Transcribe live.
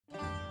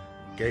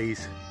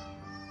Guys,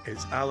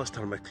 it's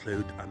Alistair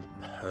McLeod and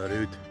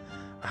Harood.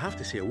 I have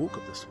to say, I woke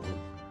up this morning,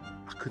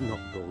 I could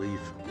not believe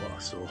what I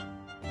saw.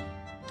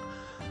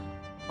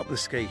 Up in the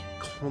sky,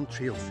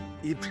 contrails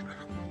everywhere.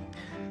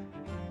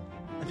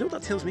 And you know what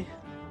that tells me?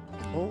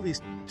 All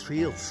these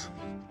trails,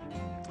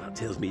 that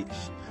tells me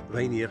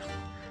Ryanair,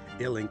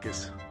 Aer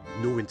Lingus,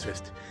 no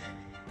interest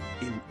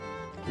in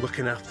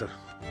looking after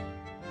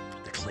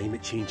the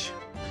climate change.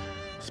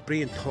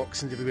 Spraying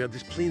toxins everywhere.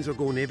 These planes are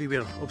going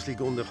everywhere, obviously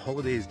going their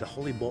holidays, the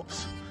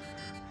hollybops.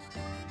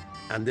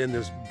 And then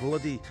there's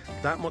bloody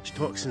that much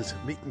toxins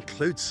making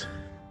clouds.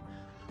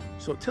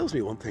 So it tells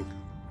me one thing,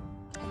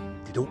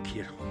 they don't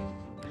care.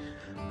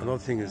 Another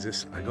thing is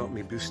this, I got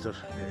my booster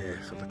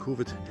for the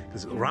COVID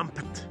because it's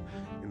rampant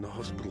in the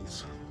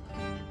hospitals.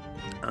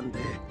 And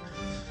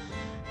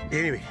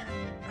anyway,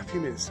 a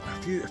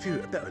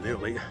bit of an hour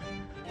later,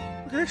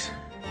 look at this,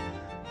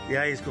 the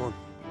eye is gone.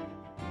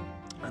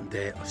 And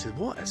I said,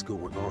 what is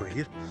going on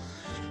here?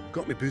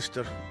 Got my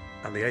booster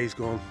and the eye's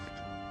gone.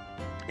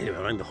 Anyway,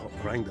 I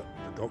rang the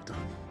doctor.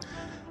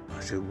 I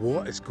said,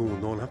 what is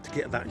going on? I have to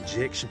get that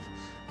injection.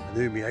 And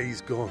now my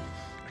eye's gone.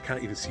 I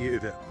can't even see out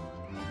of it.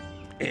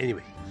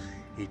 Anyway,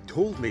 he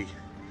told me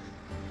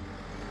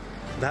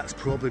that's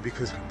probably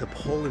because the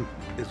pollen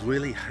is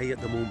really high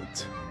at the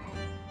moment.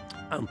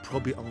 I'm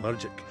probably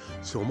allergic.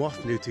 So I'm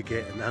off now to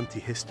get an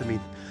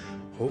antihistamine.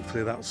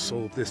 Hopefully that'll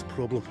solve this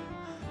problem.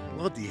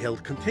 Bloody hell,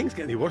 can things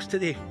get any worse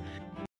today?